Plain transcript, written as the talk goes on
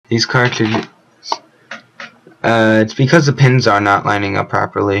these cartridges. It's because the pins are not lining up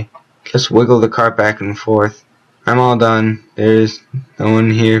properly. Just wiggle the cart back and forth. I'm all done. There's no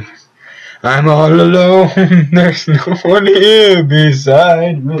one here. I'm all alone. There's no one here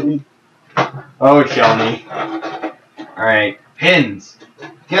beside me. Oh, show me. Alright, pins.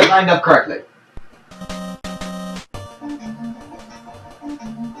 Get lined up correctly.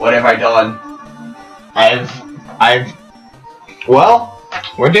 What have I done? Well,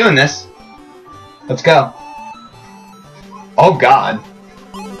 we're doing this. Let's go. Oh God.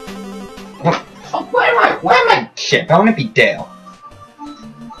 Where am I? Shit, I want to be Dale.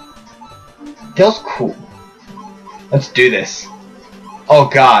 Dale's cool. Let's do this. Oh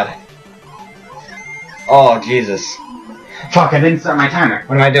God. Oh Jesus. Fuck, I didn't start my timer.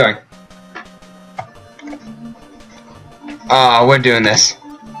 What am I doing? We're doing this.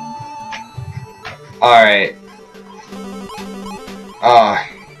 Alright.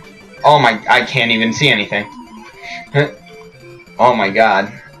 Oh my, I can't even see anything. Oh my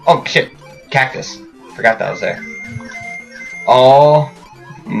God. Oh shit. Cactus. Forgot that was there. Oh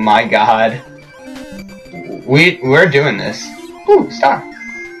my God. We're doing this. Ooh, star.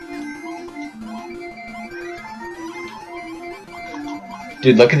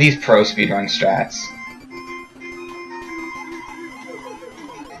 Dude, look at these pro speedrun strats.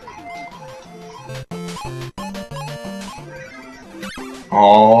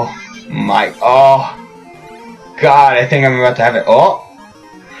 Oh my, oh God, I think I'm about to have it. Oh,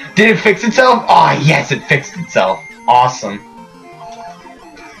 did it fix itself? Oh yes, it fixed itself. Awesome.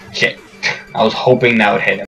 Shit, I was hoping that would hit him.